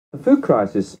The food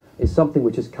crisis is something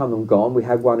which has come and gone. We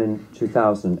had one in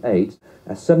 2008.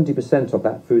 70% of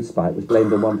that food spike was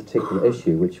blamed on one particular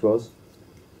issue, which was...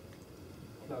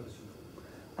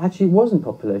 Actually, it wasn't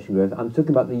population growth. I'm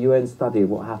talking about the UN study of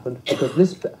what happened.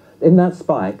 Because in that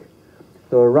spike,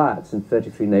 there were riots in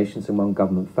 33 nations and one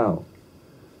government fell.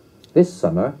 This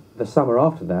summer, the summer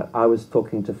after that, I was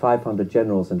talking to 500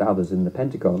 generals and others in the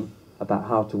Pentagon about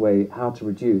how to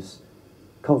reduce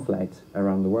conflict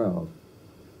around the world.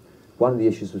 One of the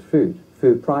issues was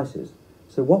food prices.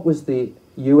 So what was the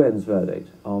UN's verdict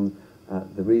on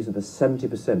the reason for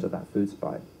 70% of that food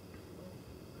spike?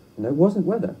 No, it wasn't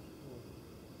weather.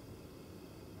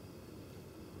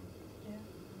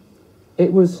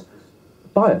 It was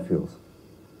biofuels.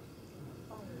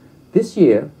 This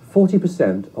year,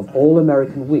 40% of all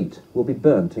American wheat will be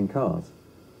burnt in cars.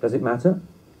 Does it matter?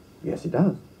 Yes, it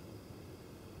does.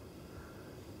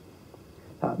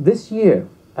 This year,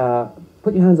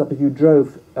 put your hands up if you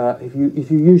drove, if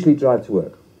you usually drive to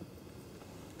work.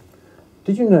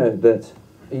 Did you know that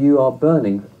you are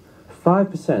burning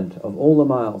 5% of all the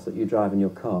miles that you drive in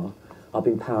your car are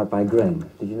being powered by grain?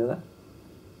 Did you know that?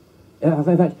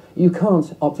 In fact, you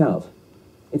can't opt out.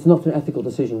 It's not an ethical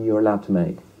decision you're allowed to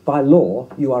make. By law,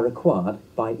 you are required,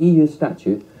 by EU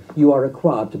statute, you are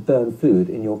required to burn food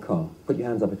in your car. Put your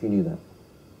hands up if you knew that.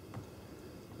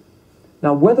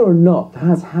 Now, whether or not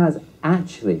has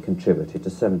actually contributed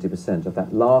to 70% of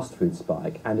that last food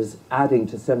spike and is adding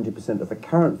to 70% of the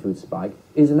current food spike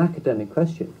is an academic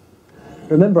question.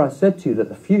 Remember, I said to you that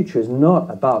the future is not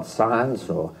about science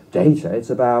or data, it's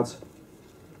about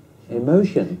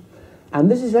emotion. And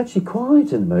this is actually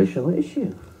quite an emotional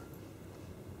issue.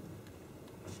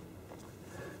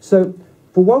 So,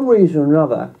 for one reason or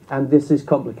another, and this is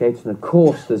complicated, and of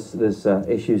course there's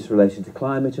issues related to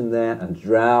climate in there, and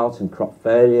drought, and crop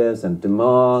failures, and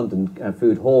demand, and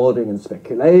food hoarding, and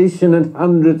speculation, and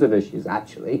hundreds of issues,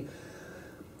 actually.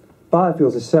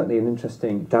 Biofuels is certainly an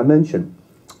interesting dimension,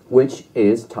 which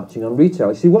is touching on retail.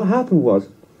 You see, what happened was,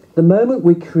 the moment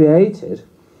we created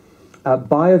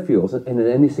biofuels in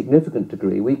any significant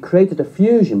degree, we created a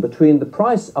fusion between the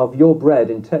price of your bread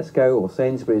in Tesco or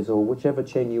Sainsbury's or whichever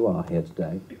chain you are here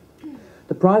today.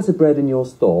 The price of bread in your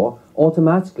store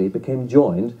automatically became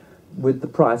joined with the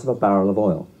price of a barrel of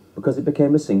oil because it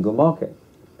became a single market.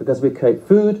 Because we create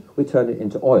food, we turn it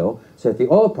into oil. So if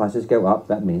the oil prices go up,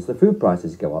 that means the food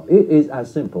prices go up. It is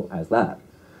as simple as that.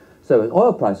 So as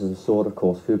oil prices have soared, of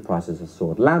course, food prices have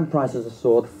soared. Land prices have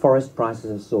soared, forest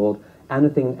prices have soared.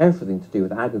 Anything and everything to do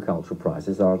with agricultural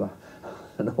prices are at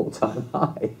an all-time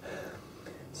high.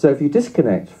 So if you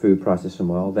disconnect food prices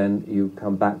from oil, then you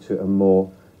come back to a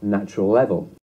more natural level.